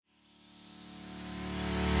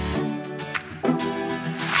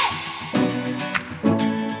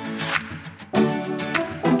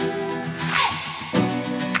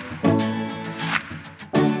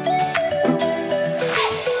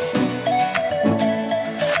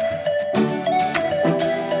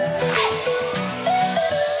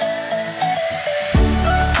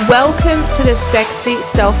Welcome to the Sexy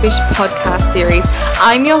Selfish podcast series.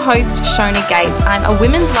 I'm your host, Shona Gates. I'm a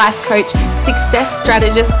women's life coach, success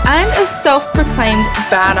strategist, and a self-proclaimed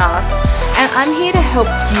badass. And I'm here to help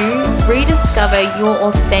you rediscover your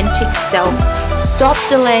authentic self, stop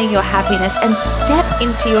delaying your happiness, and step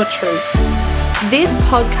into your truth. This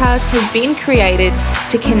podcast has been created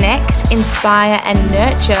to connect, inspire, and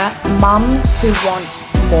nurture mums who want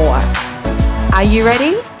more. Are you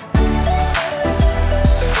ready?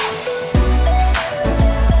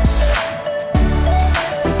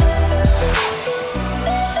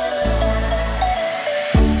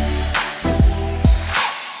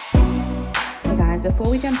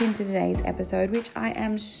 Before we jump into today's episode, which I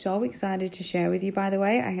am so excited to share with you, by the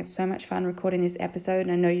way, I had so much fun recording this episode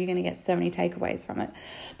and I know you're going to get so many takeaways from it.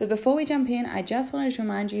 But before we jump in, I just wanted to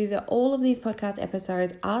remind you that all of these podcast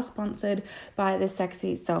episodes are sponsored by the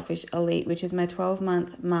Sexy Selfish Elite, which is my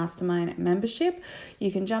 12-month mastermind membership.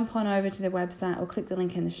 You can jump on over to the website or click the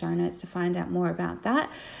link in the show notes to find out more about that.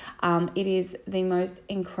 It is the most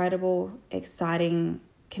incredible, exciting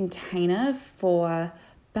container for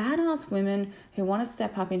badass women who want to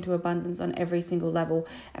step up into abundance on every single level.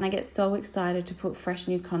 And I get so excited to put fresh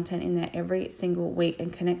new content in there every single week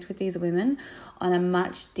and connect with these women on a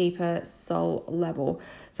much deeper soul level.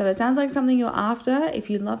 So if it sounds like something you're after, if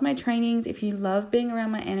you love my trainings, if you love being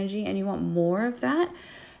around my energy and you want more of that,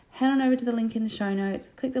 head on over to the link in the show notes,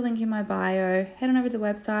 click the link in my bio, head on over to the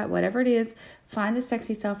website, whatever it is, find the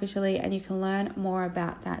Sexy Selfish Elite and you can learn more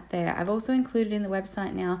about that there. I've also included in the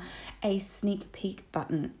website now a sneak peek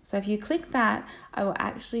button. So if you click that, I will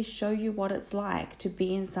actually show you what it's like to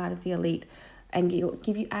be inside of the Elite and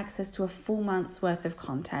give you access to a full month's worth of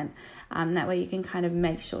content. That way you can kind of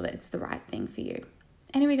make sure that it's the right thing for you.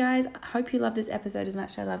 Anyway, guys, I hope you love this episode as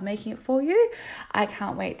much as I love making it for you. I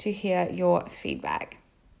can't wait to hear your feedback.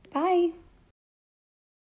 Bye.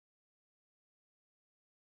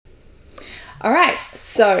 All right,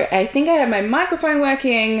 so I think I have my microphone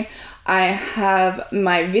working, I have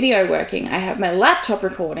my video working, I have my laptop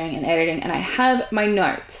recording and editing, and I have my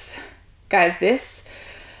notes. Guys, this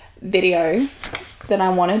video that I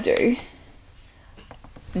want to do,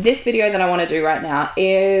 right now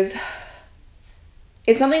is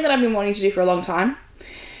something that I've been wanting to do for a long time.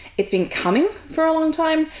 It's been coming for a long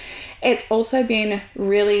time. It's also been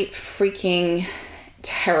really freaking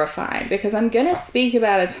terrifying because I'm going to speak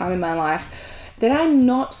about a time in my life that I'm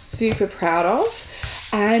not super proud of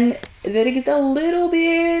and that is a little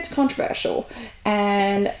bit controversial.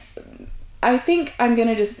 And I think I'm going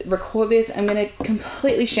to just record this. I'm going to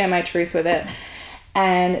completely share my truth with it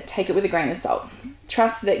and take it with a grain of salt.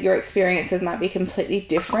 Trust that your experiences might be completely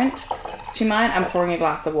different to mine. I'm pouring a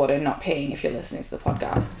glass of water, not peeing if you're listening to the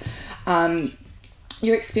podcast.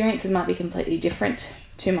 Your experiences might be completely different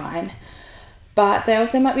to mine, but they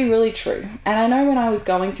also might be really true. And I know when I was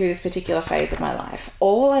going through this particular phase of my life,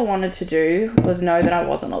 all I wanted to do was know that I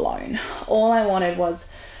wasn't alone. All I wanted was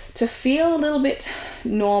to feel a little bit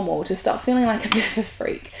normal, to stop feeling like a bit of a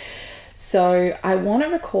freak. So I want to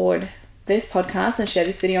record this podcast and share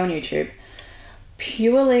this video on YouTube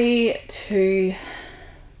purely to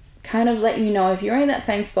kind of let you know if you're in that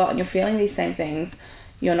same spot and you're feeling these same things,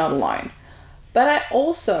 you're not alone. But I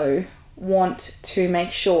also want to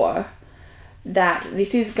make sure that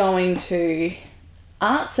this is going to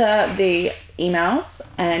answer the emails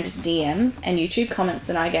and DMs and YouTube comments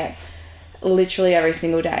that I get literally every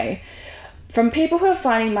single day from people who are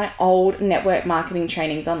finding my old network marketing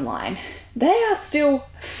trainings online. They are still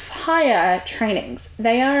fire trainings.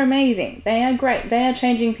 They are amazing. They are great. They are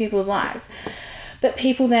changing people's lives. But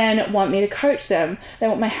people then want me to coach them. They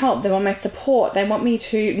want my help. They want my support. They want me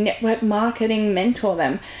to network marketing mentor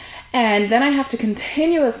them. And then I have to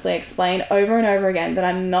continuously explain over and over again that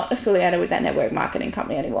I'm not affiliated with that network marketing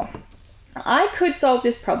company anymore. I could solve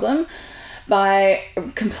this problem by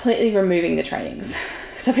completely removing the trainings.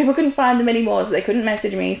 So people couldn't find them anymore, so they couldn't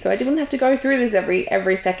message me. So I didn't have to go through this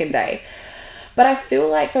every second day. But I feel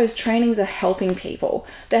like those trainings are helping people.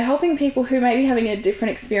 They're helping people who may be having a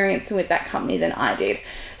different experience with that company than I did.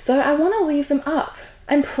 So I want to leave them up.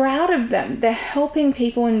 I'm proud of them. They're helping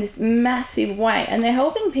people in this massive way. And they're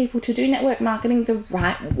helping people to do network marketing the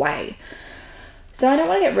right way. So I don't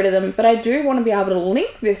want to get rid of them, but I do want to be able to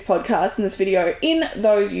link this podcast and this video in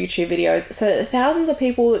those YouTube videos so that the thousands of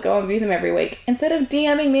people that go and view them every week, instead of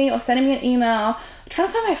DMing me or sending me an email, trying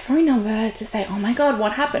to find my phone number to say, oh my God,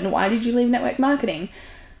 what happened? Why did you leave network marketing?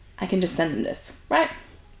 I can just send them this, right?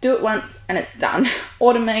 Do it once and it's done.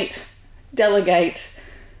 Automate, delegate,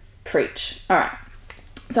 preach. All right.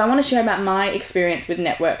 So I want to share about my experience with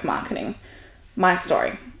network marketing, my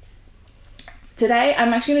story. today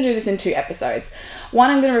I'm actually going to do this in 2 episodes. One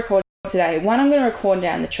I'm going to record today, one I'm going to record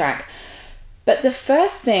down the track. But the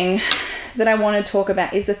first thing that I want to talk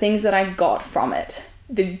about is the things that I got from it,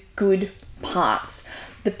 the good parts,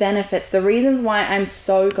 the benefits, the reasons why I'm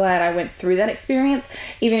so glad I went through that experience,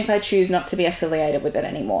 even if I choose not to be affiliated with it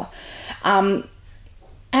anymore.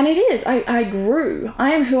 And it is, I grew.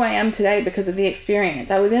 I am who I am today because of the experience.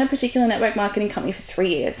 I was in a particular network marketing company for 3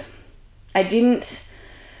 years. I didn't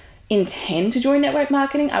intend to join network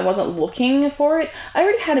marketing. I wasn't looking for it. I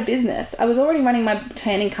already had a business. I was already running my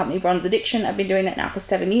tanning company, Bronze Addiction. I've been doing that now for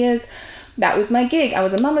 7 years. That was my gig. I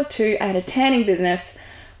was a mum of 2. I had a tanning business.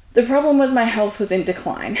 The problem was my health was in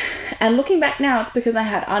decline. And looking back now, it's because I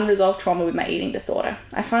had unresolved trauma with my eating disorder.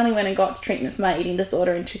 I finally went and got treatment for my eating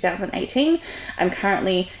disorder in 2018. I'm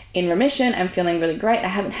currently in remission. I'm feeling really great. I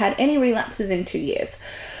haven't had any relapses in 2 years.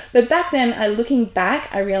 But back then, looking back,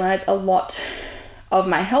 I realized a lot of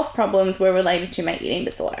my health problems were related to my eating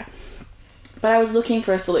disorder. But I was looking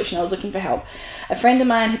for a solution. I was looking for help. A friend of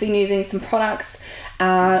mine had been using some products.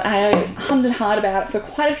 I hummed and hawed about it for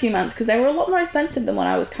quite a few months because they were a lot more expensive than what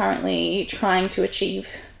I was currently trying to achieve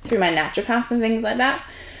through my naturopath and things like that.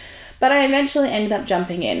 But I eventually ended up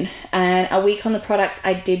jumping in. And a week on the products,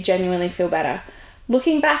 I did genuinely feel better.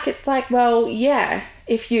 Looking back, it's like, well, yeah,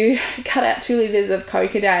 if you cut out 2 liters of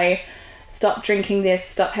Coke a day, stop drinking this,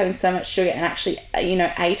 stop having so much sugar, and actually,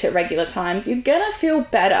 ate at regular times, you're gonna feel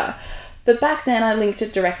better. But back then, I linked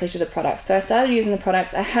it directly to the products. So I started using the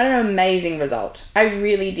products. I had an amazing result. I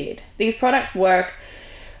really did. These products work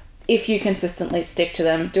if you consistently stick to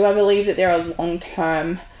them. Do I believe that they're a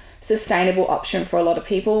long-term sustainable option for a lot of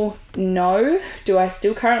people? No. Do I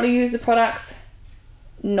still currently use the products?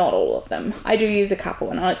 Not all of them. I do use a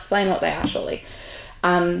couple, and I'll explain what they are shortly.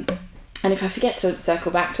 And if I forget to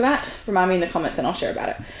circle back to that, remind me in the comments and I'll share about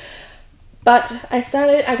it. But I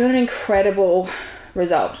got an incredible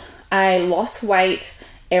result. I lost weight.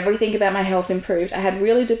 Everything about my health improved. I had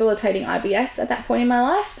really debilitating IBS at that point in my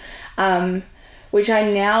life, which I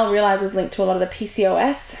now realize was linked to a lot of the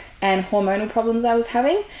PCOS and hormonal problems I was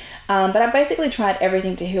having. But I basically tried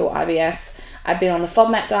everything to heal IBS. I've been on the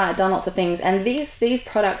FODMAP diet, done lots of things, and these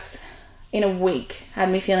products in a week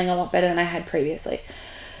had me feeling a lot better than I had previously.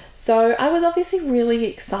 So I was obviously really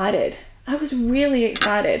excited. I was really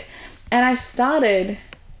excited. And I started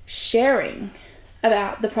sharing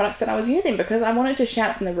about the products that I was using because I wanted to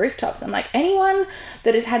shout from the rooftops. I'm like, anyone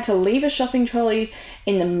that has had to leave a shopping trolley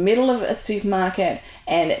in the middle of a supermarket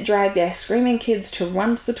and drag their screaming kids to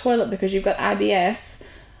run to the toilet because you've got IBS,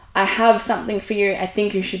 I have something for you. I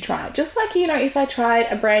think you should try it. Just like, if I tried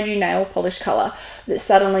a brand new nail polish color that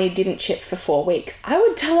suddenly didn't chip for 4 weeks, I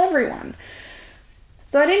would tell everyone.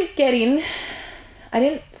 So I didn't get in. I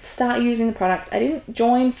didn't start using the products. I didn't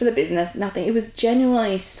join for the business, nothing. It was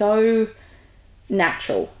genuinely so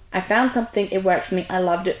natural. I found something, it worked for me. I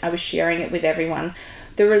loved it. I was sharing it with everyone.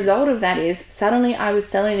 The result of that is suddenly I was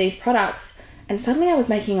selling these products and suddenly I was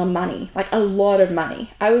making money, like a lot of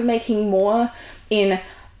money. I was making more in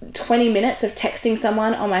 20 minutes of texting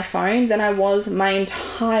someone on my phone than I was my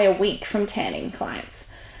entire week from tanning clients.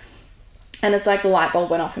 And it's like the light bulb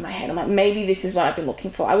went off in my head. I'm like, maybe this is what I've been looking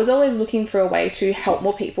for. I was always looking for a way to help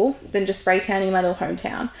more people than just spray tanning in my little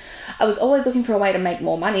hometown. I was always looking for a way to make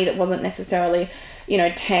more money that wasn't necessarily,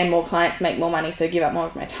 tan more clients, make more money, so give up more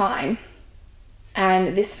of my time.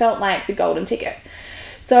 And this felt like the golden ticket.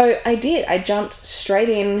 So I did. I jumped straight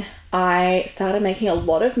in. I started making a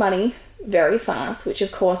lot of money very fast, which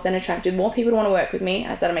of course then attracted more people to want to work with me.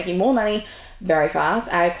 I started making more money very fast.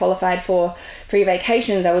 I qualified for free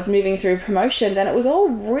vacations. I was moving through promotions and it was all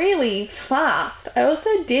really fast. I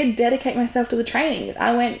also did dedicate myself to the trainings.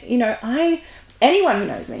 I went, anyone who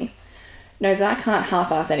knows me knows that I can't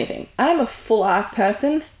half-ass anything. I'm a full-ass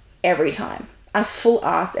person every time. I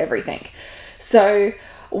full-ass everything. So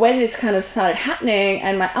when this kind of started happening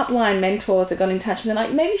and my upline mentors had got in touch and they're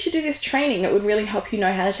like, maybe you should do this training. It would really help you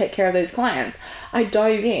know how to take care of those clients. I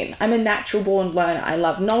dove in. I'm a natural born learner. I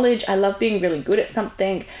love knowledge. I love being really good at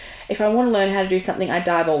something. If I want to learn how to do something, I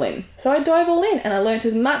dive all in. So I dove all in and I learned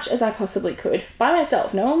as much as I possibly could by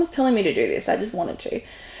myself. No one was telling me to do this. I just wanted to.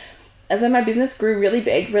 As my business grew really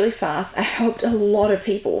big, really fast, I helped a lot of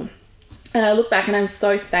people. And I look back and I'm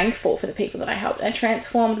so thankful for the people that I helped. I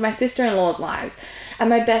transformed my sister-in-law's lives. And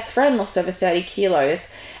my best friend lost over 30 kilos.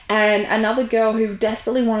 And another girl who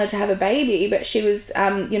desperately wanted to have a baby, but she was,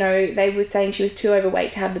 they were saying she was too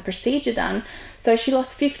overweight to have the procedure done. So she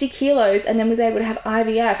lost 50 kilos and then was able to have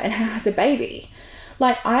IVF and has a baby.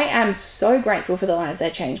 Like, I am so grateful for the lives I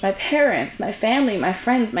changed. My parents, my family, my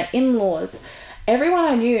friends, my in-laws, everyone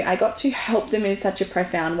I knew, I got to help them in such a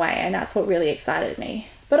profound way. And that's what really excited me.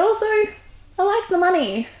 But also, I like the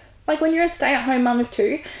money. Like when you're a stay-at-home mum of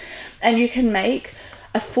two and you can make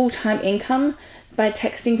a full-time income by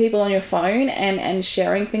texting people on your phone and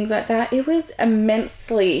sharing things like that, it was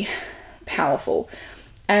immensely powerful.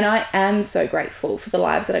 And I am so grateful for the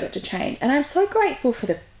lives that I got to change. And I'm so grateful for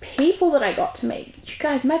the people that I got to meet. You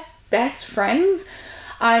guys, my best friends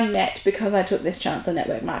I met because I took this chance on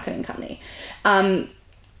network marketing company.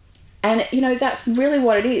 And, you know, that's really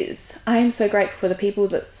what it is. I am so grateful for the people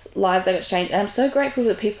that's lives I got to change. And I'm so grateful for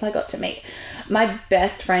the people I got to meet. My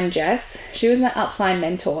best friend, Jess, she was my upline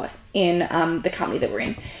mentor in the company that we're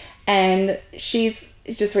in. And she's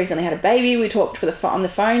just recently had a baby. We talked on the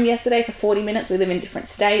phone yesterday for 40 minutes. We live in different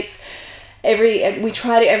states. We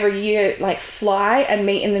try to every year, like, fly and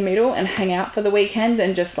meet in the middle and hang out for the weekend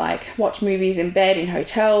and just, like, watch movies in bed in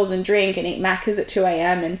hotels and drink and eat Maccas at 2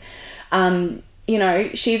 a.m. And, you know,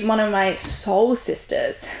 she's one of my soul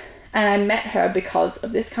sisters, and I met her because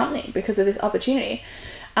of this company, because of this opportunity.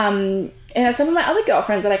 And some of my other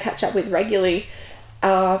girlfriends that I catch up with regularly,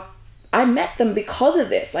 I met them because of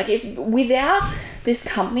this. Like, without this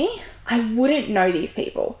company, I wouldn't know these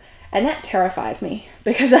people, and that terrifies me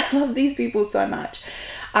because I love these people so much.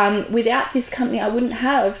 Without this company, I wouldn't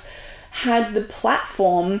have had the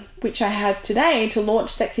platform which I have today to launch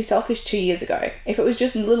Sexy Selfish 2 years ago. If it was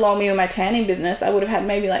just little old me with my tanning business, I would have had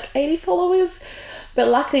maybe like 80 followers. But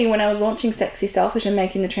luckily, when I was launching Sexy Selfish and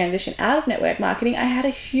making the transition out of network marketing, I had a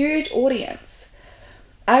huge audience.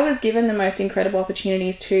 I was given the most incredible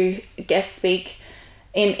opportunities to guest speak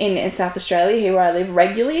in South Australia, here where I live,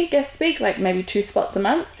 regularly guest speak, like maybe 2 spots a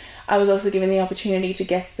month. I was also given the opportunity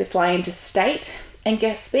to fly into state and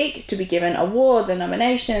guest speak, to be given awards and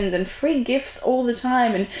nominations and free gifts all the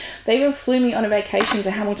time. And they even flew me on a vacation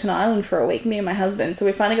to Hamilton Island for a week, me and my husband. So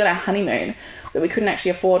we finally got our honeymoon that we couldn't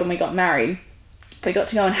actually afford when we got married. We got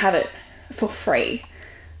to go and have it for free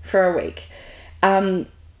for a week.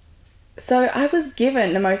 So I was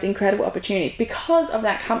given the most incredible opportunities. Because of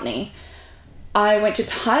that company, I went to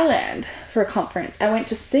Thailand for a conference. I went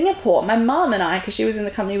to Singapore. My mum and I, because she was in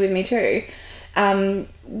the company with me too,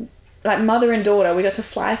 like mother and daughter, we got to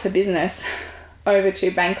fly for business over to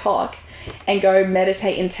Bangkok and go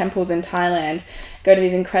meditate in temples in Thailand, go to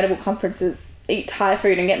these incredible conferences, eat Thai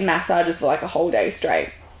food and get massages for like a whole day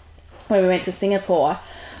straight. When we went to Singapore,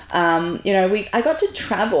 you know, I got to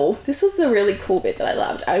travel. This was the really cool bit that I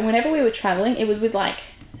loved. Whenever we were traveling, it was with like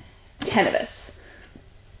 10 of us.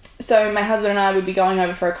 So my husband and I would be going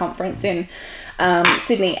over for a conference in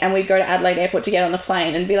Sydney, and we'd go to Adelaide Airport to get on the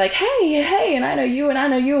plane and be like, hey, and I know you,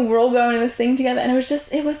 and we're all going to this thing together. And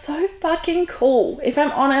it was so fucking cool. If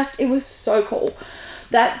I'm honest, it was so cool.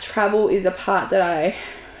 That travel is a part that I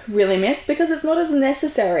really miss because it's not as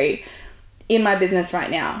necessary in my business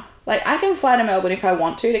right now. Like, I can fly to Melbourne if I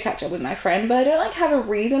want to catch up with my friend, but I don't like have a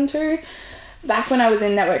reason to. Back when I was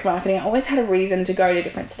in network marketing, I always had a reason to go to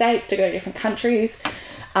different states, to go to different countries.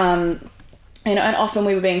 You know, and often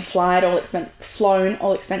we were being flown,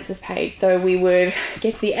 all expenses paid. So we would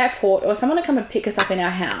get to the airport, or someone would come and pick us up in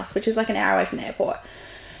our house, which is like an hour away from the airport,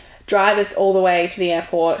 drive us all the way to the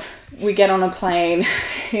airport. We get on a plane,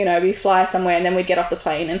 you know, we fly somewhere, and then we'd get off the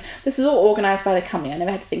plane. And this was all organised by the company. I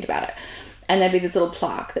never had to think about it. And there'd be this little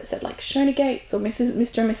plaque that said like Shona Gates or Mr.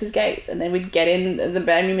 and Mrs. Gates. And then we'd get in the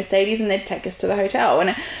brand new Mercedes and they'd take us to the hotel.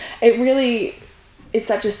 And it really is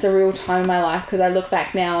such a surreal time in my life, because I look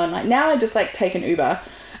back now and like now I just like take an Uber,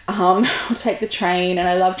 or take the train, and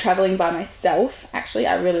I love traveling by myself. Actually,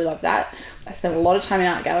 I really love that. I spent a lot of time in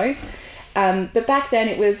art galleries. But back then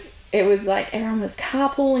it was like everyone was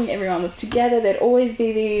carpooling, everyone was together. There'd always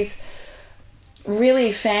be these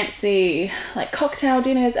really fancy like cocktail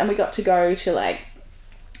dinners, and we got to go to like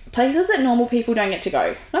places that normal people don't get to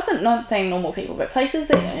go. Not saying normal people, but places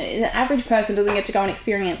that an average person doesn't get to go and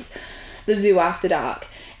experience. The zoo after dark,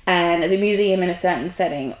 and the museum in a certain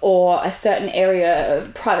setting, or a certain area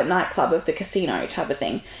of private nightclub of the casino type of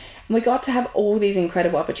thing. And we got to have all these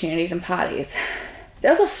incredible opportunities and parties.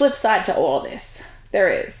 There's a flip side to all of this. There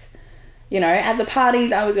is. You know, at the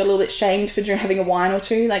parties, I was a little bit shamed for having a wine or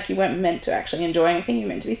two. Like, you weren't meant to actually enjoy anything. You were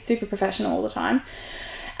meant to be super professional all the time.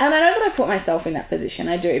 And I know that I put myself in that position.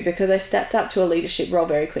 I do, because I stepped up to a leadership role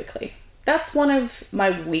very quickly. That's one of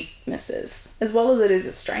my weaknesses, as well as it is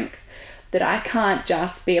a strength, that I can't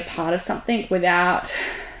just be a part of something without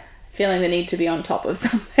feeling the need to be on top of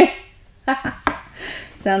something.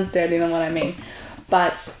 Sounds dirty than what I mean.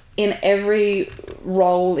 But in every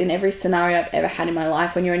role, in every scenario I've ever had in my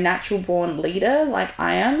life, when you're a natural born leader like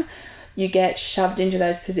I am, you get shoved into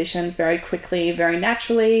those positions very quickly, very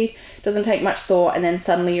naturally. It doesn't take much thought, and then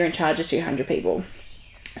suddenly you're in charge of 200 people.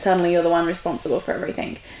 Suddenly you're the one responsible for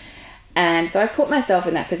everything. And so I put myself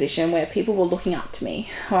in that position where people were looking up to me,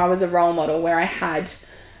 or I was a role model, where I had,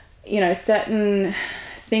 certain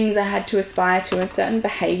things I had to aspire to and certain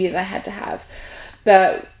behaviors I had to have.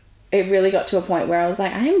 But it really got to a point where I was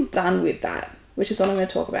like, I am done with that, which is what I'm going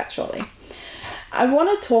to talk about shortly. I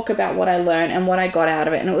want to talk about what I learned and what I got out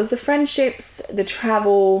of it. And it was the friendships, the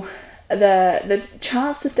travel, the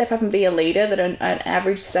chance to step up and be a leader that an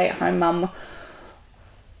average stay-at-home mum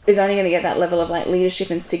is only going to get that level of like leadership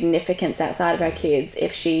and significance outside of her kids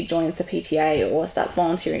if she joins the PTA or starts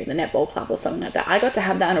volunteering at the netball club or something like that. I got to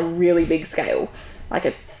have that on a really big scale, like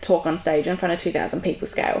a talk on stage in front of 2,000 people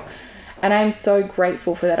scale. And I'm so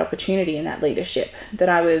grateful for that opportunity and that leadership that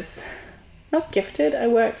I was not gifted. I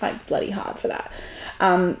worked like bloody hard for that.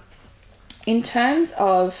 In terms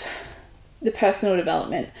of the personal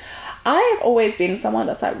development, I have always been someone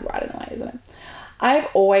that's like right in the way, isn't it? I've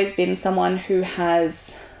always been someone who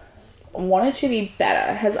has wanted to be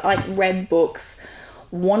better, has like read books,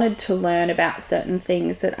 wanted to learn about certain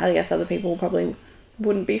things that I guess other people probably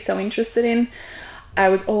wouldn't be so interested in. I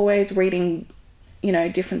was always reading,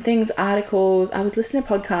 different things, articles. I was listening to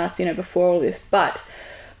podcasts, before all this, but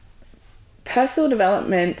personal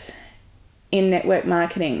development in network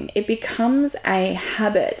marketing, it becomes a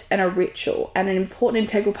habit and a ritual and an important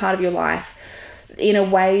integral part of your life in a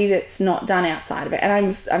way that's not done outside of it.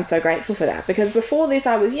 And I'm so grateful for that, because before this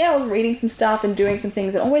I was reading some stuff and doing some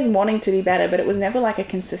things and always wanting to be better, but it was never like a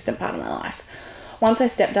consistent part of my life. Once I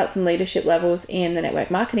stepped up some leadership levels in the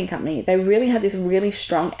network marketing company, they really had this really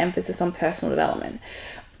strong emphasis on personal development.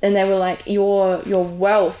 And they were like, your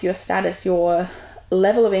wealth, your status, your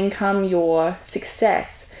level of income, your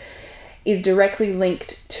success is directly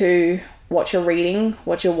linked to what you're reading,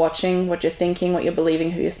 what you're watching, what you're thinking, what you're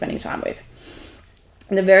believing, who you're spending time with.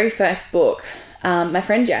 In the very first book, my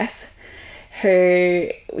friend Jess,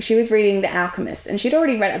 she was reading The Alchemist, and she'd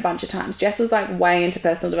already read it a bunch of times. Jess was like way into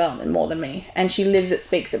personal development more than me, and she lives it,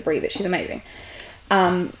 speaks it, breathes it. She's amazing.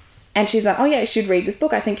 And she's like, oh yeah, you should read this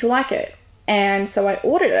book. I think you'll like it. And so I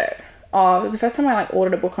ordered it. Oh, it was the first time I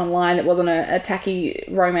ordered a book online that wasn't a tacky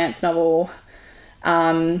romance novel.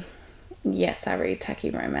 Yes, I read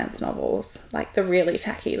tacky romance novels, like the really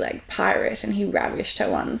tacky, like Pirate and He Ravished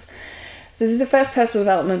Her ones. So this is the first personal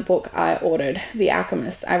development book I ordered, The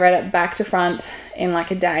Alchemist. I read it back to front in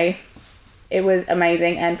like a day. It was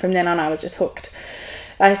amazing, and from then on I was just hooked.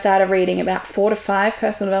 I started reading about 4 to 5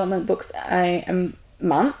 personal development books a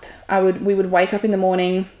month. We would wake up in the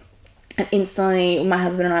morning and instantly my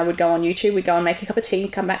husband and I would go on YouTube. We'd go and make a cup of tea,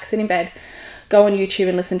 come back, sit in bed, go on YouTube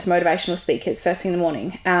and listen to motivational speakers first thing in the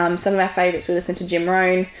morning. Some of our favourites, we listened to Jim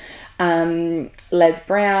Rohn, Les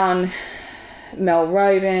Brown, Mel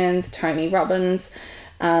Robbins, Tony Robbins,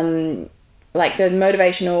 like those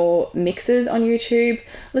motivational mixes on YouTube.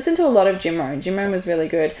 Listen to a lot of Jim Rohn. Jim Rohn was really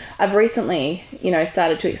good. I've recently,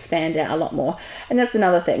 started to expand out a lot more. And that's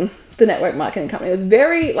another thing. The network marketing company was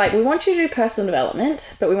very like, we want you to do personal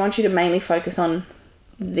development, but we want you to mainly focus on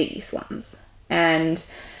these ones. And,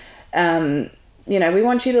 we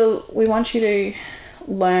want you to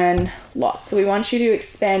learn lots. So we want you to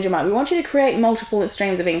expand your mind. We want you to create multiple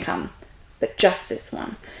streams of income, but just this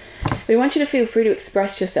one. We want you to feel free to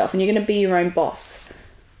express yourself, and you're going to be your own boss,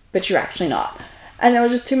 but you're actually not. And there were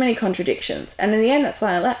just too many contradictions. And in the end, that's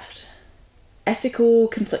why I left. Ethical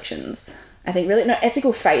conflictions. I think really, no,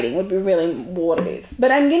 ethical fading would be really what it is.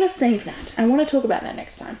 But I'm going to save that. I want to talk about that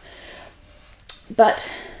next time.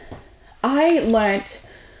 But I learnt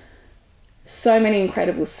so many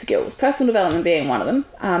incredible skills, personal development being one of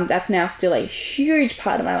them. That's now still a huge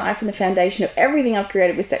part of my life, and the foundation of everything I've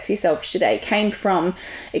created with Sexy Selfish today came from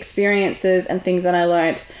experiences and things that I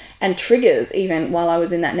learnt, and triggers even while I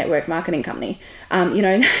was in that network marketing company. In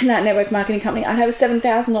that network marketing company, I'd have a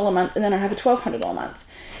 $7,000 a month and then I'd have a $1,200 a month.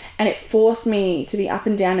 And it forced me to be up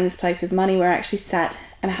and down in this place with money, where I actually sat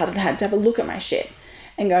and had to have a look at my shit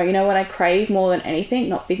and go, you know what, I crave more than anything,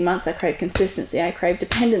 not big months, I crave consistency, I crave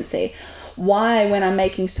dependency. Why, when I'm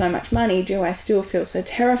making so much money, do I still feel so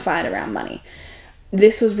terrified around money?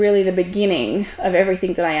 This was really the beginning of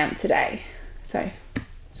everything that I am today.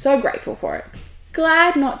 So grateful for it.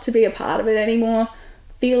 Glad not to be a part of it anymore.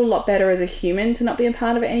 Feel a lot better as a human to not be a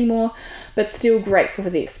part of it anymore, but still grateful for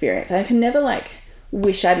the experience. I can never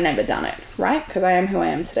wish I'd never done it, right? Because I am who I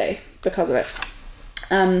am today because of it.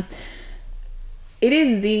 It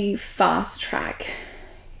is the fast track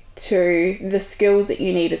to the skills that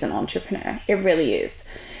you need as an entrepreneur. It really is.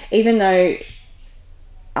 Even though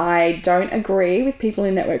I don't agree with people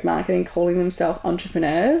in network marketing calling themselves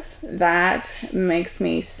entrepreneurs, that makes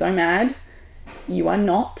me so mad. You are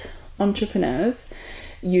not entrepreneurs.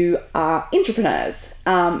 You are intrapreneurs.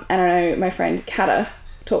 And I know my friend Kata,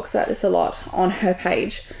 talks about this a lot on her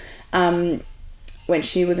page. When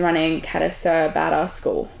she was running Caddisur Badass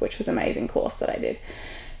School, which was an amazing course that I did.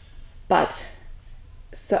 But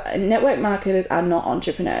so network marketers are not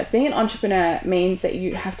entrepreneurs. Being an entrepreneur means that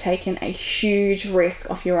you have taken a huge risk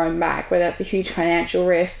off your own back, whether that's a huge financial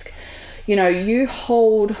risk. You know, you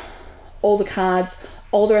hold all the cards,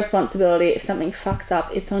 all the responsibility. If something fucks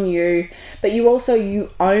up, it's on you. But you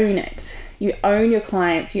own it. You own your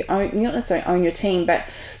clients. You not necessarily own your team, but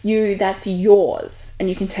that's yours, and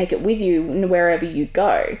you can take it with you wherever you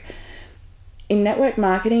go. In network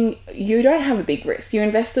marketing, you don't have a big risk. You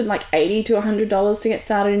invested like $80 to $100 to get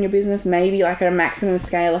started in your business, maybe like at a maximum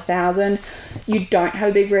scale, 1,000. You don't have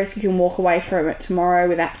a big risk. You can walk away from it tomorrow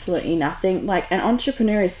with absolutely nothing. Like, an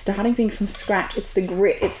entrepreneur is starting things from scratch. It's the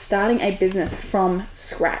grit. It's starting a business from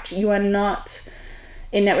scratch. You are not,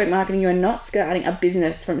 in network marketing, you are not starting a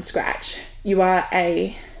business from scratch. You are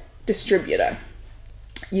a distributor.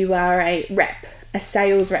 You are a rep, a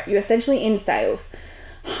sales rep. You're essentially in sales,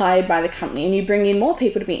 hired by the company, and you bring in more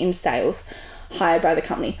people to be in sales, hired by the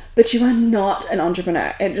company, but you are not an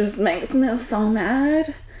entrepreneur. It just makes me so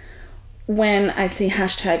mad when I see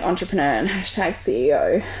hashtag entrepreneur and hashtag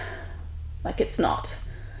CEO. Like, it's not.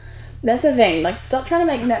 That's the thing. Like, stop trying to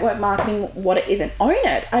make network marketing what it isn't. Own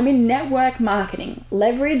it. I'm in network marketing.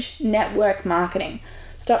 Leverage network marketing.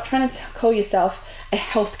 Stop trying to call yourself a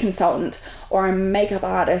health consultant or a makeup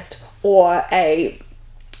artist or a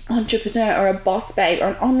entrepreneur or a boss babe or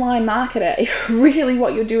an online marketer. If really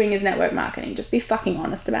what you're doing is network marketing, just be fucking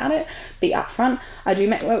honest about it. Be upfront. I do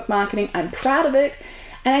network marketing. I'm proud of it.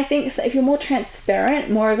 And I think so if you're more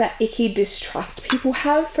transparent, more of that icky distrust people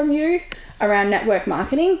have from you around network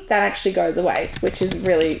marketing, that actually goes away, which is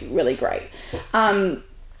really, really great.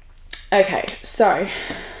 Okay, so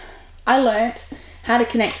I learnt how to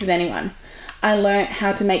connect with anyone. I learnt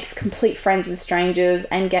how to make complete friends with strangers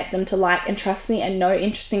and get them to like and trust me and know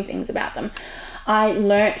interesting things about them. I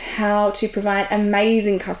learnt how to provide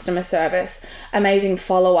amazing customer service, amazing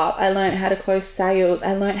follow-up. I learnt how to close sales.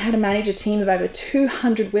 I learnt how to manage a team of over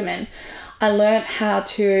 200 women. I learnt how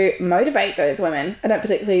to motivate those women. I don't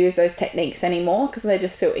particularly use those techniques anymore because they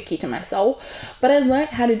just feel icky to my soul. But I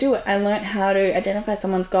learnt how to do it. I learnt how to identify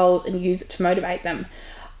someone's goals and use it to motivate them.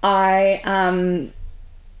 I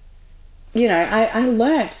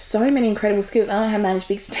learnt so many incredible skills. I learned how to manage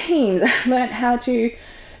big teams. I learnt how to,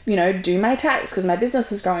 do my tax because my business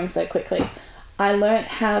was growing so quickly. I learnt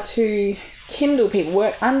how to kindle people,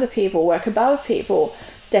 work under people, work above people,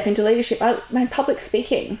 step into leadership. My public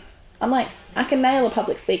speaking. I'm like, I can nail a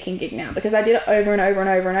public speaking gig now because I did it over and over and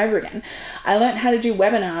over and over again. I learned how to do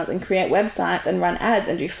webinars and create websites and run ads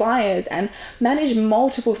and do flyers and manage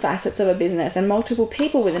multiple facets of a business and multiple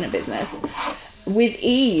people within a business with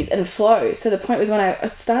ease and flow. So the point was when I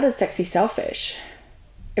started Sexy Selfish,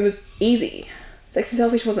 it was easy. Sexy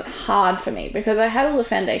Selfish wasn't hard for me because I had all the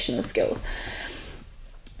foundational skills.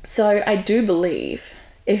 So I do believe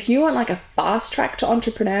if you want like a fast track to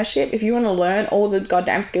entrepreneurship, if you want to learn all the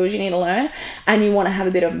goddamn skills you need to learn and you want to have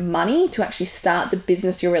a bit of money to actually start the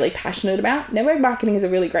business you're really passionate about, network marketing is a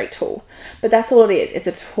really great tool. But that's all it is. It's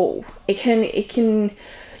a tool. You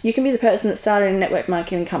can be the person that started a network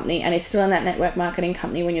marketing company and is still in that network marketing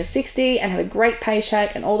company when you're 60 and have a great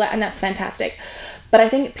paycheck and all that, and that's fantastic. But I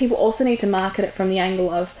think people also need to market it from the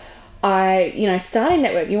angle of, starting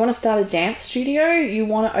network, you want to start a dance studio, you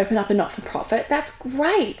want to open up a not-for-profit, that's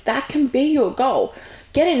great. That can be your goal.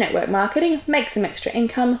 Get in network marketing, make some extra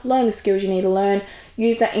income, learn the skills you need to learn,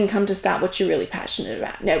 use that income to start what you're really passionate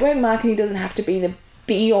about. Network marketing doesn't have to be the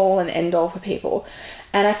be-all and end-all for people.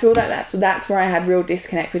 And I feel that that's where I had real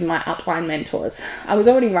disconnect with my upline mentors. I was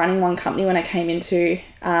already running one company when I came into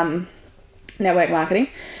network marketing,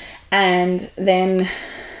 and then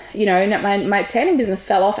my tanning business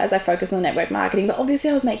fell off as I focused on network marketing, but obviously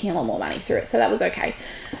I was making a lot more money through it, so that was okay.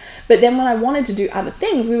 But then when I wanted to do other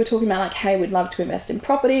things, we were talking about like, hey, we'd love to invest in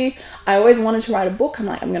property. I always wanted to write a book. I'm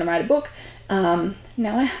like, I'm going to write a book. Now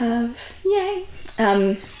I have, yay.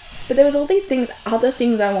 But there was all these other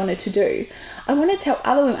things I wanted to do. I wanted to tell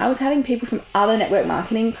other women. I was having people from other network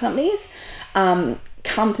marketing companies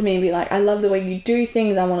come to me and be like, I love the way you do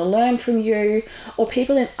things, I want to learn from you. Or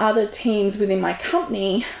people in other teams within my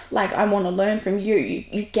company, like, I want to learn from you.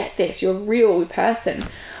 You get this, you're a real person.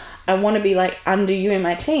 I want to be like under you in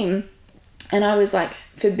my team. And I was like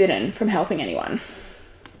forbidden from helping anyone.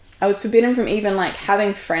 I was forbidden from even like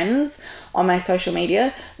having friends on my social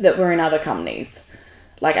media that were in other companies.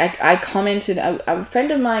 Like I commented, a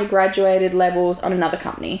friend of mine graduated levels on another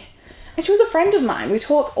company. And she was a friend of mine. We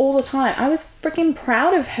talk all the time. I was freaking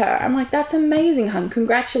proud of her. I'm like, that's amazing, hun.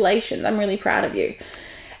 Congratulations. I'm really proud of you.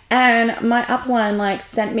 And my upline like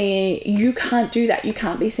sent me, you can't do that. You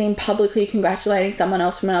can't be seen publicly congratulating someone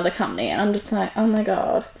else from another company. And I'm just like, oh my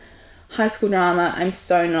God, high school drama. I'm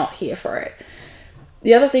so not here for it.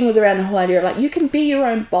 The other thing was around the whole idea of like, you can be your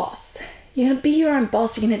own boss. You're going to be your own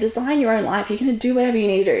boss. You're going to design your own life. You're going to do whatever you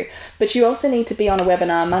need to do. But you also need to be on a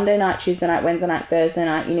webinar Monday night, Tuesday night, Wednesday night, Thursday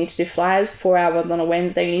night. You need to do flyers for 4 hours on a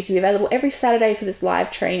Wednesday. You need to be available every Saturday for this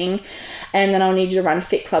live training. And then I'll need you to run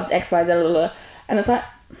fit clubs, X, Y, Z, blah, blah, blah. And it's like,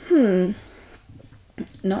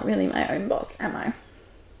 not really my own boss, am I?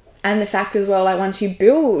 And the fact as well, like once you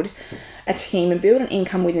build a team and build an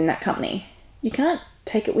income within that company, you can't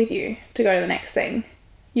take it with you to go to the next thing.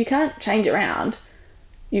 You can't change around.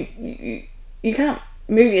 You can't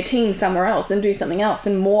move your team somewhere else and do something else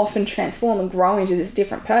and morph and transform and grow into this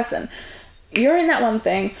different person. You're in that one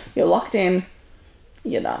thing, you're locked in,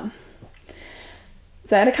 you're done.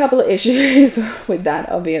 So I had a couple of issues with that,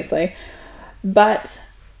 obviously. But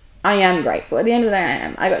I am grateful. At the end of the day, I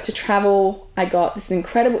am. I got to travel. I got this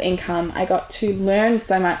incredible income. I got to learn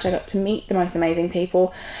so much. I got to meet the most amazing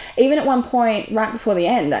people. Even at one point, right before the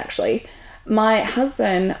end, actually, my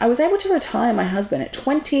husband, I was able to retire my husband at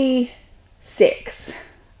 26.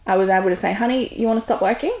 I was able to say, honey, you want to stop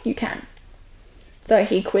working? You can. So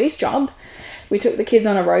he quit his job. We took the kids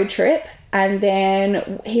on a road trip. And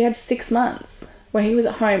then he had 6 months where he was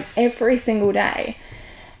at home every single day.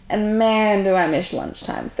 And man, do I miss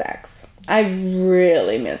lunchtime sex. I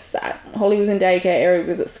really miss that. Holly was in daycare, Eric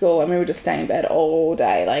was at school, and we would just stay in bed all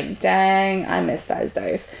day. Like, dang, I miss those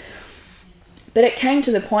days. But it came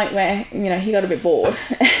to the point where, you know, he got a bit bored.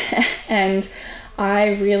 And I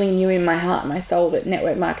really knew in my heart and my soul that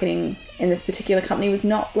network marketing in this particular company was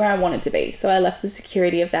not where I wanted to be. So I left the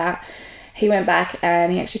security of that. He went back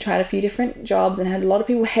and he actually tried a few different jobs and had a lot of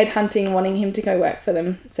people headhunting, wanting him to go work for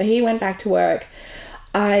them. So he went back to work.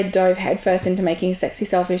 I dove headfirst into making Sexy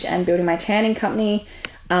Selfish and building my tanning company.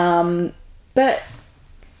 But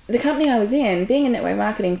the company I was in, being in network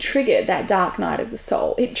marketing, triggered that dark night of the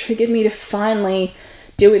soul. It triggered me to finally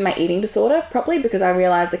deal with my eating disorder properly, because I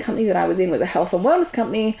realized the company that I was in was a health and wellness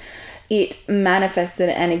company. It manifested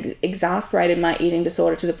and exasperated my eating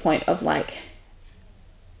disorder to the point of like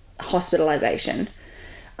hospitalization.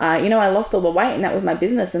 I lost all the weight, and that was my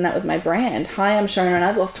business and that was my brand. Hi, I'm Shona and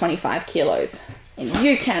I've lost 25 kilos. And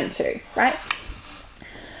you can too, right?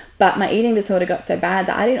 But my eating disorder got so bad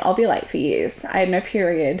that I didn't ovulate for years. I had no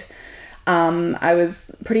period. I was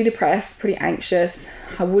pretty depressed, pretty anxious.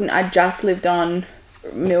 I just lived on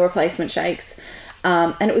meal replacement shakes.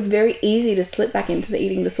 And it was very easy to slip back into the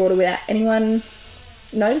eating disorder without anyone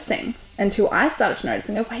noticing, until I started to notice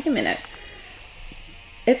and go, wait a minute.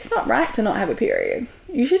 It's not right to not have a period.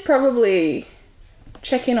 You should probably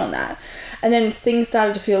check in on that. And then things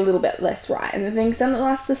started to feel a little bit less right, and the things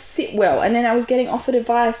didn't to sit well. And then I was getting offered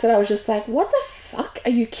advice that I was just like, what the fuck? Are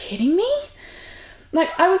you kidding me? Like,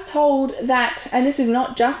 I was told that, and this is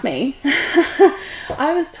not just me,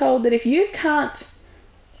 I was told that if you're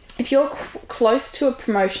close to a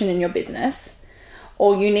promotion in your business,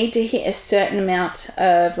 or you need to hit a certain amount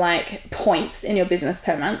of like points in your business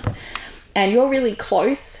per month, and you're really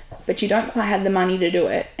close, but you don't quite have the money to do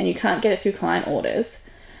it, and you can't get it through client orders,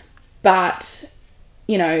 but,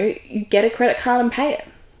 you get a credit card and pay it.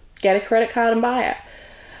 Get a credit card and buy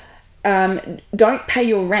it. Don't pay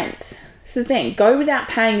your rent. It's the thing. Go without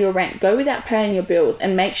paying your rent. Go without paying your bills,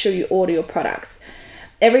 and make sure you order your products.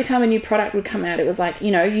 Every time a new product would come out, it was like,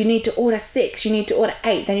 you need to order 6, you need to order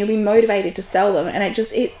 8, then you'll be motivated to sell them. And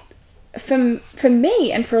for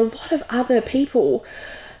me and for a lot of other people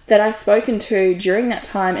that I've spoken to during that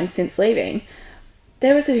time and since leaving,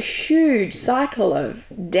 there was a huge cycle of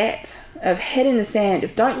debt, of head in the sand,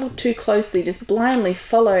 of don't look too closely, just blindly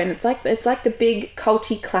follow. And it's like the big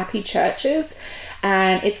culty clappy churches,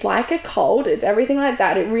 and it's like a cult. It's everything like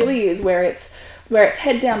that. It really is, where it's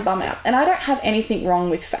head down, bum out. And I don't have anything wrong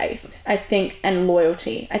with faith, I think, and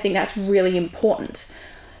loyalty. I think that's really important.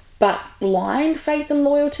 But blind faith and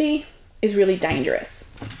loyalty is really dangerous.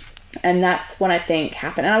 And that's what I think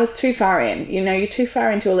happened. And I was too far in. You're too far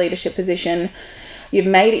into a leadership position. You've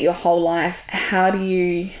made it your whole life. How do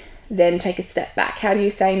you then take a step back? How do you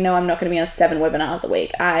say, no, I'm not going to be on 7 webinars a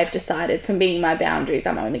week. I've decided, for me, my boundaries,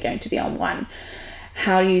 I'm only going to be on 1.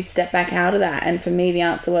 How do you step back out of that? And for me, the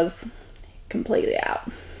answer was completely out.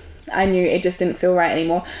 I knew it just didn't feel right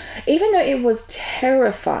anymore. Even though it was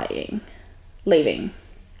terrifying leaving.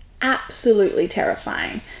 Absolutely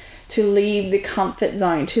terrifying. To leave the comfort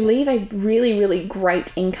zone, to leave a really, really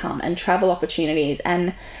great income and travel opportunities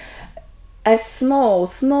and a small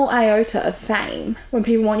iota of fame when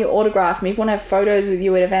people want your autograph and people want to have photos with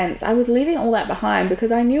you at events. I was leaving all that behind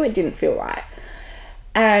because I knew it didn't feel right.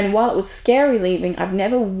 And while it was scary leaving, I've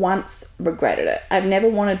never once regretted it. I've never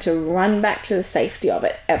wanted to run back to the safety of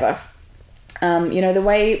it, ever. The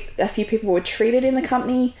way a few people were treated in the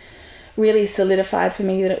company really solidified for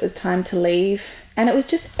me that it was time to leave. And it was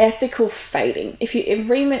just ethical fading.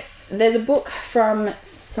 There's a book from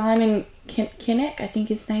Simon Sinek, I think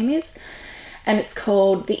his name is, and it's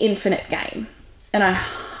called The Infinite Game. And I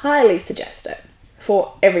highly suggest it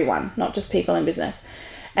for everyone, not just people in business.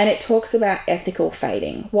 And it talks about ethical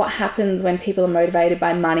fading. What happens when people are motivated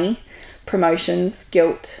by money, promotions,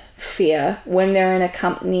 guilt, fear, when they're in a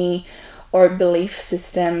company or a belief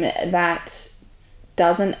system that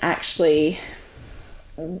doesn't actually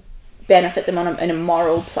benefit them in a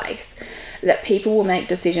moral place. That people will make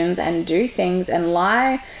decisions and do things and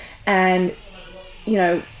lie and,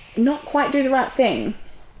 not quite do the right thing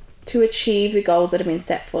to achieve the goals that have been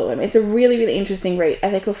set for them. It's a really, really interesting read,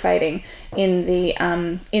 Ethical Fading in The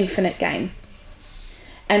Infinite Game.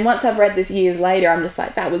 And once I've read this years later, I'm just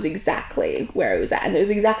like, that was exactly where it was at. And it was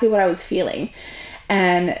exactly what I was feeling.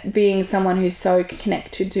 And being someone who's so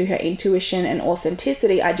connected to her intuition and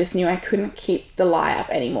authenticity, I just knew I couldn't keep the lie up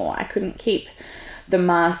anymore. I couldn't keep the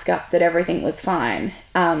mask up that everything was fine.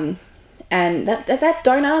 And that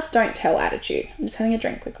don't ask, don't tell attitude. I'm just having a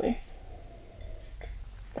drink quickly.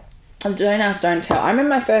 Don't ask, don't tell. I remember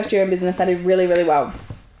my first year in business, I did really, really well.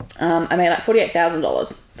 I made like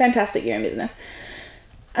 $48,000. Fantastic year in business.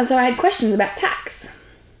 And so I had questions about tax.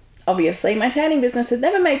 Obviously, my tanning business had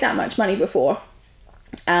never made that much money before.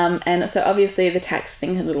 And so obviously the tax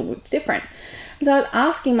thing is a little bit different. And so I was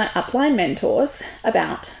asking my upline mentors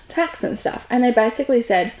about tax and stuff. And they basically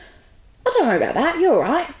said, oh, don't worry about that. You're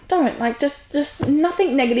all right. Just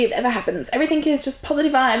nothing negative ever happens. Everything is just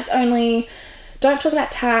positive vibes only. Don't talk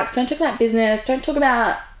about tax. Don't talk about business. Don't talk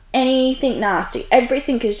about anything nasty.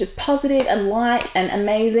 Everything is just positive and light and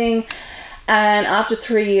amazing. And after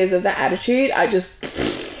 3 years of that attitude, I just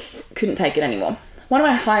couldn't take it anymore. One of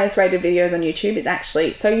my highest rated videos on YouTube is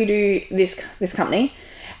actually, so you do this company,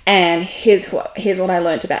 and here's what I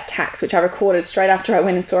learned about tax, which I recorded straight after I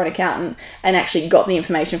went and saw an accountant and actually got the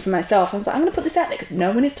information for myself. I was like, I'm going to put this out there because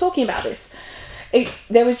no one is talking about this.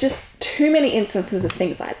 There was just too many instances of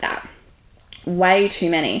things like that. Way too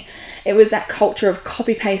many. It was that culture of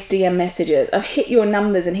copy-paste DM messages, of hit your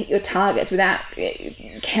numbers and hit your targets without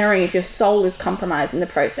caring if your soul is compromised in the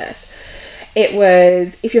process. It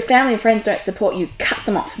was, if your family and friends don't support you, cut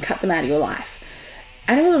them off and cut them out of your life.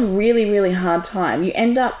 And it was a really, really hard time. You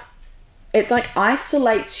end up, it's like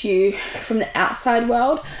isolates you from the outside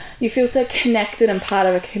world. You feel so connected and part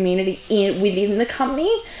of a community within the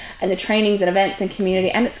company and the trainings and events and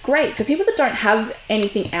community. And it's great for people that don't have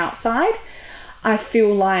anything outside. I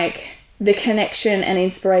feel like the connection and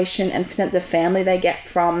inspiration and sense of family they get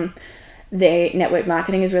from their network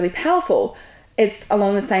marketing is really powerful. It's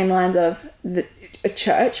along the same lines of a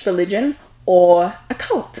church, religion, or a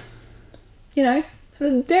cult. A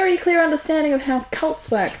very clear understanding of how cults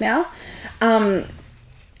work now. But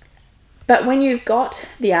when you've got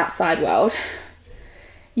the outside world,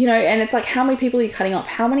 and it's like, how many people are you cutting off?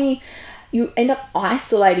 You end up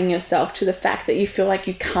isolating yourself to the fact that you feel like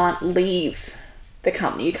you can't leave the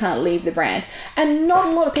company, you can't leave the brand. And not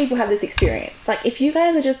a lot of people have this experience. Like, if you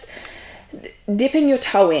guys are just dipping your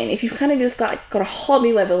toe in, if you've kind of just got a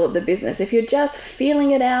hobby level of the business, if you're just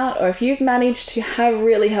feeling it out, or if you've managed to have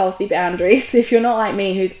really healthy boundaries, if you're not like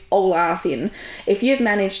me who's all ass in, if you've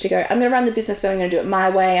managed to go, I'm going to run the business, but I'm going to do it my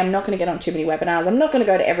way, I'm not going to get on too many webinars, I'm not going to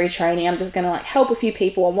go to every training, I'm just going to help a few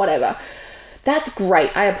people and whatever. That's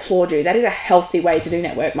great. I applaud you. That is a healthy way to do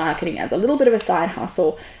network marketing, as a little bit of a side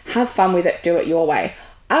hustle. Have fun with it. Do it your way.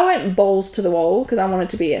 I went balls to the wall because I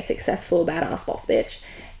wanted to be a successful badass boss bitch,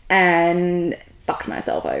 and fucked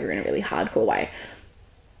myself over in a really hardcore way.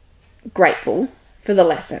 Grateful for the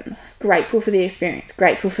lessons, grateful for the experience,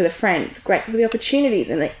 grateful for the friends, grateful for the opportunities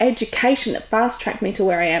and the education that fast-tracked me to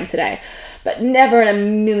where I am today. But never in a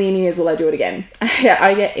million years will I do it again.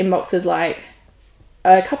 I get inboxes like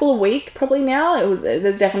a couple a week probably now.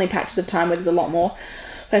 There's definitely patches of time where there's a lot more,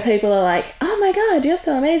 where people are like, oh my god, you're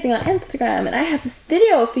so amazing on Instagram, and I have this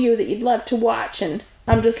video for you that you'd love to watch. And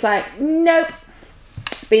I'm just like, nope.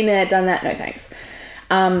 Been there, done that, no thanks.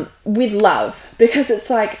 With love, because it's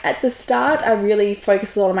like, at the start I really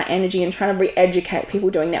focused a lot of my energy in trying to re-educate people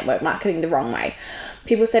doing network marketing the wrong way.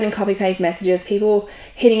 People sending copy-paste messages, people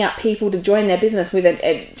hitting up people to join their business with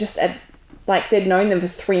like they'd known them for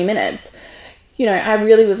 3 minutes. I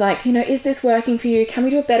really was like, is this working for you? Can we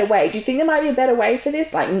do a better way? Do you think there might be a better way for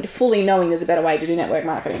this? Like, fully knowing there's a better way to do network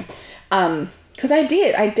marketing. Because I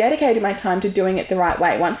dedicated my time to doing it the right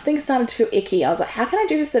way. Once things started to feel icky, I was like, how can I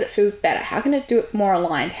do this that it feels better? How can I do it more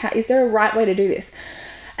aligned? Is there a right way to do this?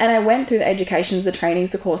 And I went through the educations, the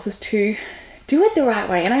trainings, the courses to do it the right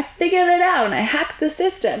way. And I figured it out and I hacked the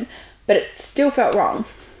system, but it still felt wrong.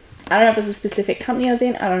 I don't know if it's a specific company I was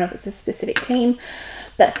in. I don't know if it's a specific team.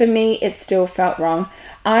 But for me, it still felt wrong.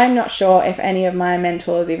 I'm not sure if any of my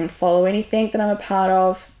mentors even follow anything that I'm a part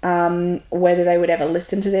of, whether they would ever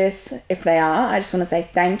listen to this. If they are, I just want to say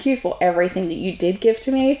thank you for everything that you did give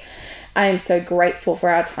to me. I am so grateful for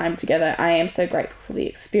our time together. I am so grateful for the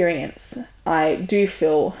experience. I do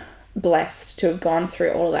feel blessed to have gone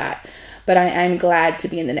through all of that, but I am glad to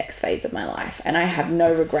be in the next phase of my life, and I have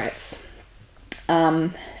no regrets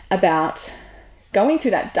about going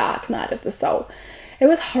through that dark night of the soul. It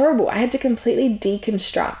was horrible. I had to completely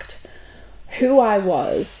deconstruct who I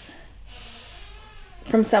was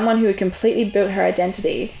from someone who had completely built her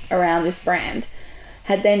identity around this brand,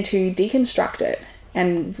 had then to deconstruct it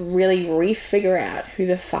and really re-figure out who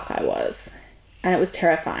the fuck I was. And it was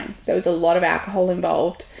terrifying. There was a lot of alcohol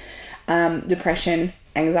involved, depression,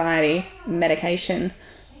 anxiety, medication,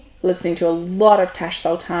 listening to a lot of Tash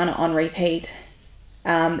Sultana on repeat,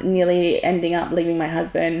 nearly ending up leaving my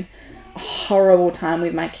husband, a horrible time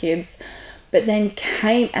with my kids, but then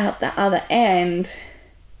came out the other end.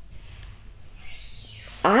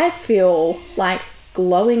 I feel like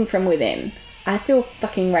glowing from within. I feel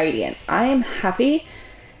fucking radiant. I am happy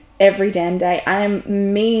every damn day. I am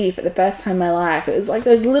me for the first time in my life. It was like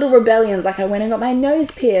those little rebellions, like I went and got my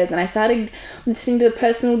nose pierced and I started listening to the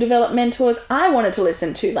personal development mentors I wanted to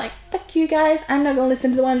listen to. Like, fuck you guys, I'm not going to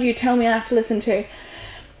listen to the ones you tell me I have to listen to.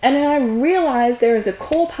 And then I realized there is a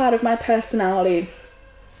core part of my personality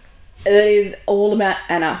that is all about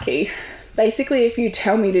anarchy. Basically, if you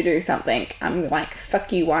tell me to do something, I'm like,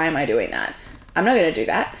 fuck you, why am I doing that? I'm not going to do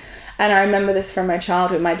that. And I remember this from my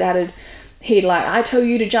childhood. My dad he'd like, I tell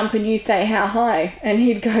you to jump and you say how high. And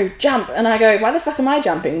he'd go, jump. And I go, why the fuck am I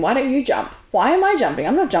jumping? Why don't you jump? Why am I jumping?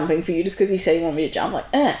 I'm not jumping for you just because you say you want me to jump.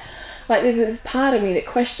 Like, Like, there's this part of me that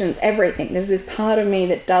questions everything. There's this part of me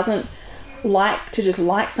that doesn't like to just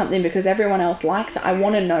like something because everyone else likes it. I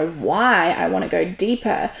want to know why. I want to go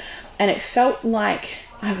deeper. And it felt like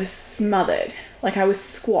I was smothered, like I was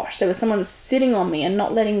squashed. There was someone sitting on me and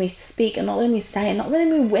not letting me speak and not letting me say and not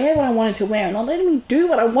letting me wear what I wanted to wear and not letting me do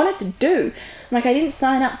what I wanted to do. Like, I didn't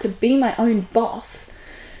sign up to be my own boss,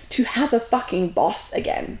 to have a fucking boss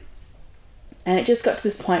again. And it just got to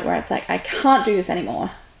this point where it's like, I can't do this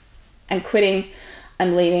anymore. I'm quitting.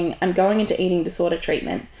 I'm leaving. I'm going into eating disorder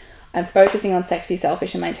treatment. I'm focusing on Sexy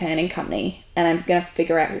Selfish and my tanning company, and I'm going to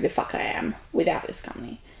figure out who the fuck I am without this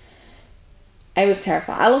company. It was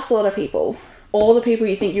terrifying. I lost a lot of people. All the people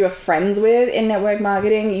you think you are friends with in network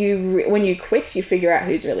marketing, when you quit, you figure out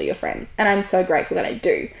who's really your friends. And I'm so grateful that I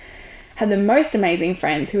do have the most amazing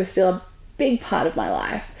friends who are still a big part of my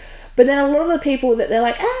life. But then a lot of the people that they're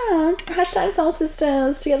like, hashtag soul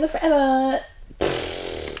sisters, together forever.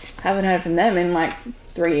 Haven't heard from them in like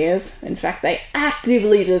 3 years. In fact, they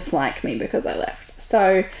actively dislike me because I left.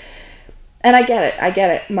 So, and I get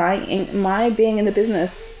it. My being in the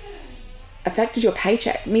business affected your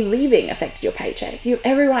paycheck. Me leaving affected your paycheck. You have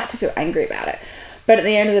every right to feel angry about it. But at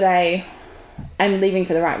the end of the day, I'm leaving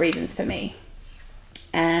for the right reasons for me.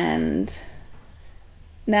 And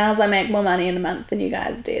now as I make more money in a month than you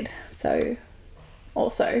guys did. So,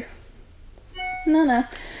 also, no.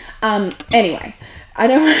 Anyway, I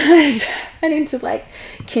don't want to turn into like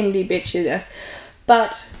kindy bitchiness,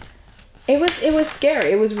 but it was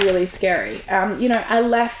scary. It was really scary. I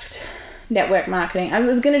left network marketing. I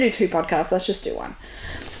was going to do 2 podcasts. Let's just do one.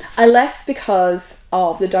 I left because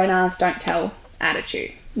of the don't ask, don't tell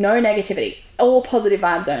attitude. No negativity. All positive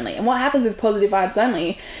vibes only. And what happens with positive vibes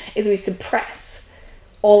only is we suppress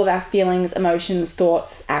all of our feelings, emotions,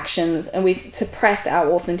 thoughts, actions, and we suppress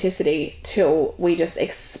our authenticity till we just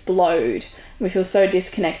explode. We feel so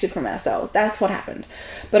disconnected from ourselves. That's what happened.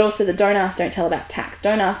 But also the don't ask, don't tell about tax.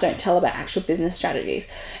 Don't ask, don't tell about actual business strategies.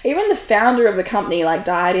 Even the founder of the company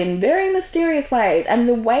died in very mysterious ways. And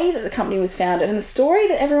the way that the company was founded and the story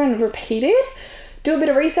that everyone repeated, do a bit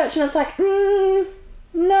of research and it's like,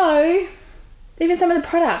 no. Even some of the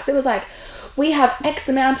products, it was like, we have X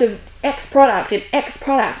amount of X product and X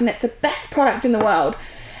product and it's the best product in the world.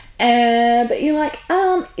 But you're like,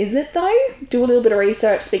 is it though? Do a little bit of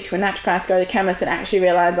research, speak to a naturopath, go to the chemist and actually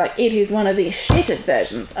realize it is one of the shittest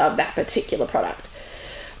versions of that particular product.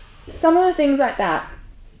 Some of the things like that.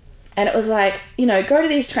 And it was like, go to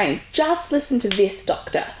these trainings, just listen to this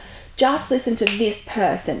doctor, just listen to this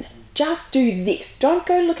person, just do this. Don't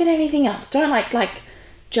go look at anything else. Don't like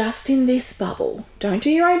just in this bubble. Don't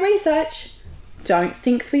do your own research. Don't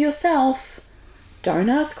think for yourself. Don't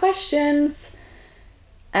ask questions.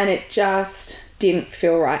 And it just didn't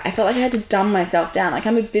feel right. I felt like I had to dumb myself down. Like,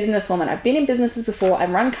 I'm a businesswoman. I've been in businesses before. I've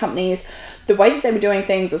run companies. The way that they were doing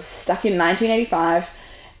things was stuck in 1985,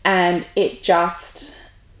 and it just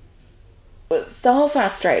was so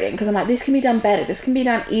frustrating because I'm like, this can be done better. This can be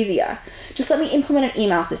done easier. Just let me implement an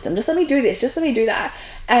email system. Just let me do this. Just let me do that.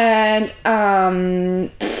 And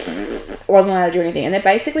wasn't allowed to do anything. And they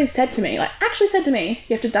basically said to me, you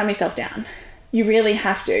have to dumb yourself down. You really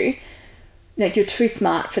have to. Like, you're too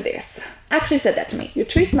smart for this. Actually said that to me. You're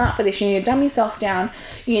too smart for this. You need to dumb yourself down.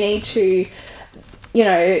 You need to,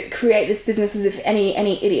 create this business as if any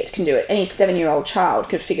idiot can do it. Any 7-year-old child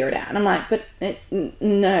could figure it out. And I'm like, but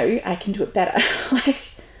no, I can do it better.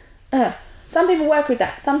 Some people work with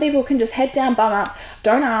that. Some people can just head down, bum up,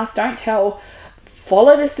 don't ask, don't tell,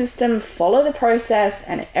 follow the system, follow the process,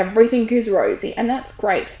 and everything is rosy. And that's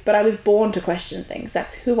great. But I was born to question things.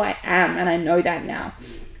 That's who I am, and I know that now.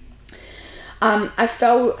 I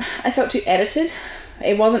felt too edited.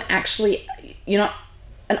 It wasn't actually, you're not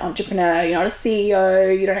an entrepreneur, you're not a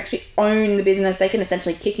CEO, you don't actually own the business. They can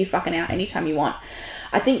essentially kick you fucking out anytime you want.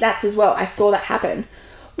 I think that's as well. I saw that happen.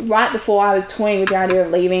 Right before I was toying with the idea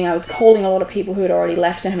of leaving, I was calling a lot of people who had already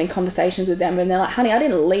left and having conversations with them, and they're like, honey, I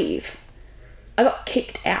didn't leave. I got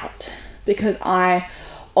kicked out because I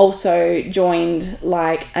also joined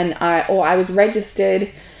I was registered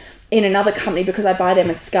in another company because I buy their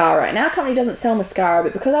mascara. And our company doesn't sell mascara,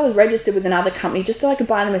 but because I was registered with another company just so I could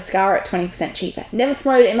buy the mascara at 20% cheaper. Never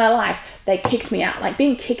promoted it in my life. They kicked me out, like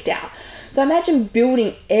being kicked out. So imagine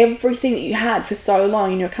building everything that you had for so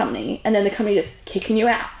long in your company and then the company just kicking you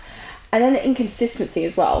out. And then the inconsistency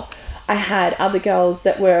as well. I had other girls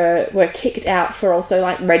that were kicked out for also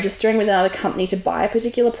like registering with another company to buy a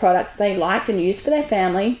particular product that they liked and used for their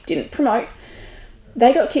family, didn't promote.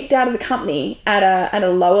 They got kicked out of the company at a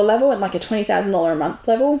lower level, at like a $20,000 a month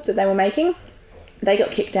level that they were making. They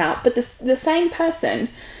got kicked out. But the same person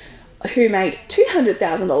who made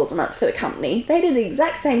 $200,000 a month for the company, they did the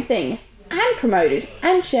exact same thing and promoted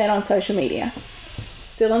and shared on social media.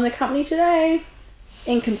 Still in the company today.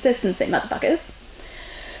 Inconsistency, motherfuckers.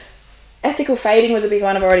 Ethical fading was a big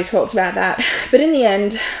one. I've already talked about that. But in the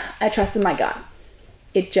end, I trusted my gut.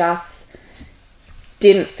 It just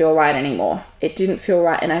didn't feel right anymore. It didn't feel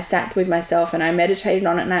right. And I sat with myself and I meditated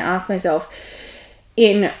on it and I asked myself,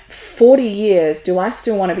 in 40 years, do I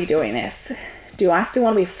still want to be doing this? Do I still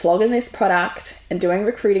want to be flogging this product and doing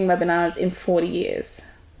recruiting webinars in 40 years?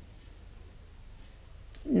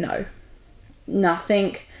 No.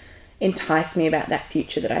 Nothing enticed me about that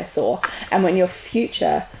future that I saw. And when your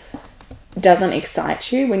future doesn't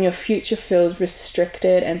excite you, when your future feels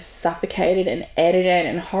restricted and suffocated and edited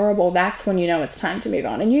and horrible, that's when you know it's time to move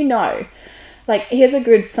on. And like, here's a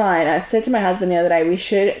good sign. I said to my husband the other day, we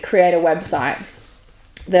should create a website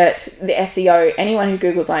that the SEO, anyone who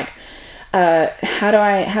Googles like, how do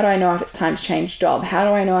I know if it's time to change job? How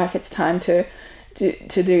do I know if it's time to do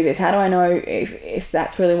this? How do I know if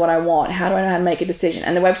that's really what I want? How do I know how to make a decision?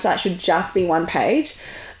 And the website should just be one page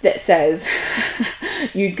that says,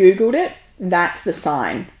 you Googled it, that's the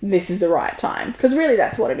sign. This is the right time. Because really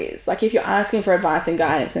that's what it is. Like, if you're asking for advice and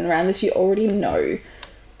guidance and around this, you already know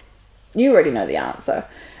the answer.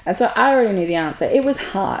 And so I already knew the answer. It was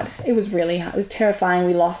hard. It was really hard. It was terrifying.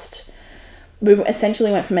 We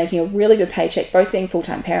essentially went from making a really good paycheck, both being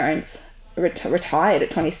full-time parents, retired at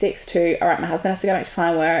 26, to, all right, my husband has to go back to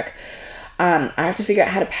find work. I have to figure out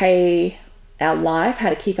how to pay our life,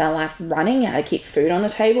 how to keep our life running, how to keep food on the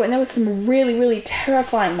table. And there was some really, really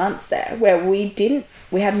terrifying months there where we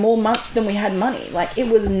had more months than we had money. Like, it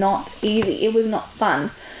was not easy. It was not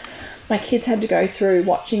fun. My kids had to go through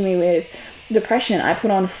watching me with depression. I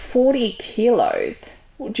put on 40 kilos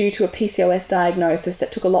due to a PCOS diagnosis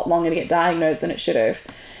that took a lot longer to get diagnosed than it should have.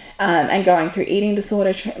 And going through eating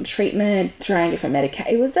disorder treatment, trying different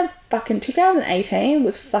medication. It was 2018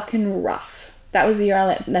 was fucking rough. That was the year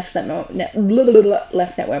I left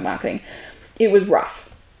network marketing. It was rough.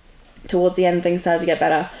 Towards the end, things started to get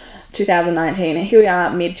better. 2019, and here we are,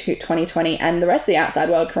 mid-2020, and the rest of the outside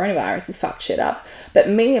world, coronavirus, has fucked shit up. But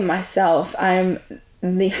me and myself, I'm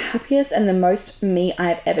the happiest and the most me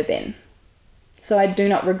I've ever been. So I do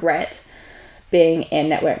not regret being in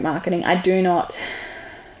network marketing. I'm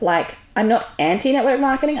not anti-network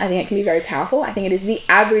marketing. I think it can be very powerful. I think it is the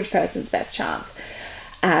average person's best chance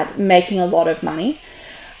at making a lot of money.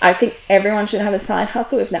 I think everyone should have a side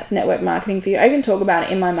hustle if that's network marketing for you. I even talk about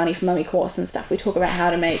it in my Money for Mummy course and stuff. We talk about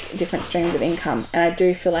how to make different streams of income, and I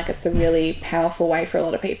do feel like it's a really powerful way for a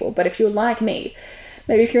lot of people. But if you're like me,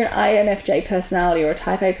 maybe if you're an INFJ personality or a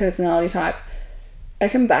type A personality type, it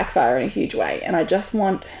can backfire in a huge way. And I just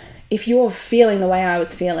want if you're feeling the way I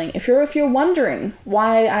was feeling, if you're wondering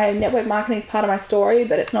why network marketing is part of my story,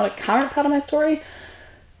 but it's not a current part of my story,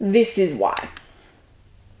 this is why.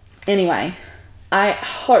 Anyway, I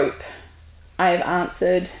hope I've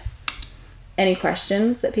answered any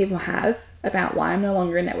questions that people have about why I'm no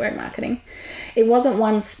longer in network marketing. It wasn't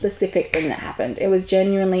one specific thing that happened. It was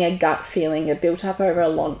genuinely a gut feeling that built up over a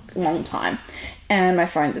long time, and my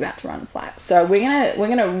phone's about to run flat. So we're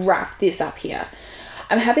gonna wrap this up here.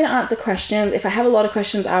 I'm happy to answer questions. If I have a lot of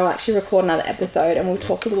questions, I will actually record another episode and we'll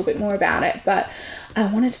talk a little bit more about it. But I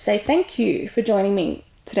wanted to say thank you for joining me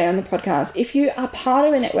today on the podcast. If you are part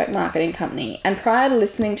of a network marketing company and prior to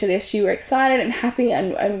listening to this, you were excited and happy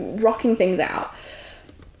and rocking things out,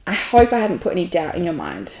 I hope I haven't put any doubt in your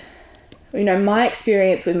mind. You know, my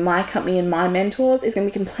experience with my company and my mentors is going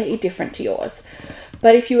to be completely different to yours.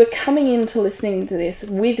 But if you were coming into listening to this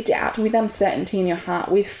with doubt, with uncertainty in your heart,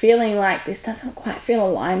 with feeling like this doesn't quite feel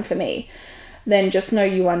aligned for me, then just know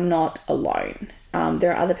you are not alone.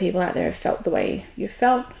 There are other people out there who have felt the way you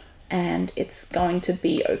felt, and it's going to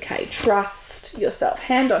be okay. Trust yourself.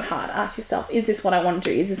 Hand on heart. Ask yourself, is this what I want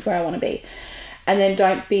to do? Is this where I want to be? And then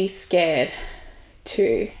don't be scared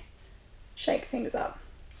to shake things up.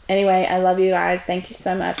 Anyway, I love you guys. Thank you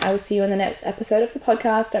so much. I will see you in the next episode of the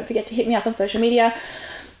podcast. Don't forget to hit me up on social media,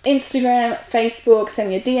 Instagram, Facebook, send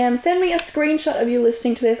me a DM, send me a screenshot of you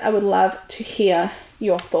listening to this. I would love to hear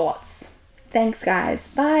your thoughts. Thanks, guys.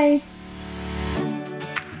 Bye.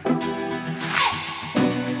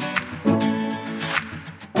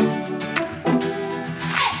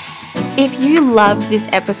 If you loved this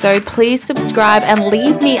episode, please subscribe and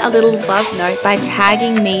leave me a little love note by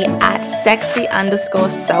tagging me at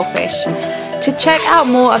sexy_selfish. To check out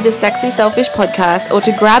more of the Sexy Selfish podcast or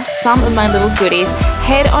to grab some of my little goodies,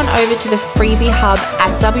 head on over to the freebie hub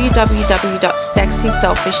at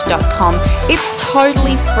www.sexyselfish.com. It's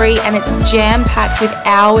totally free and it's jam-packed with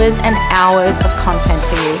hours and hours of content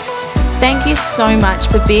for you. Thank you so much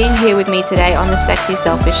for being here with me today on the Sexy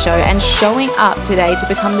Selfish Show and showing up today to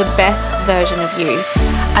become the best version of you.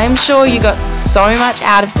 I am sure you got so much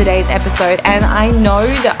out of today's episode, and I know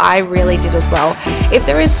that I really did as well. If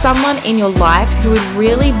there is someone in your life who would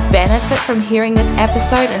really benefit from hearing this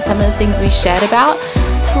episode and some of the things we shared about,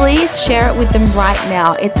 please share it with them right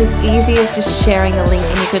now. It's as easy as just sharing a link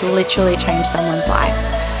and you could literally change someone's life.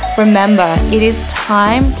 Remember, it is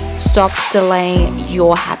time to stop delaying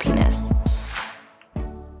your happiness.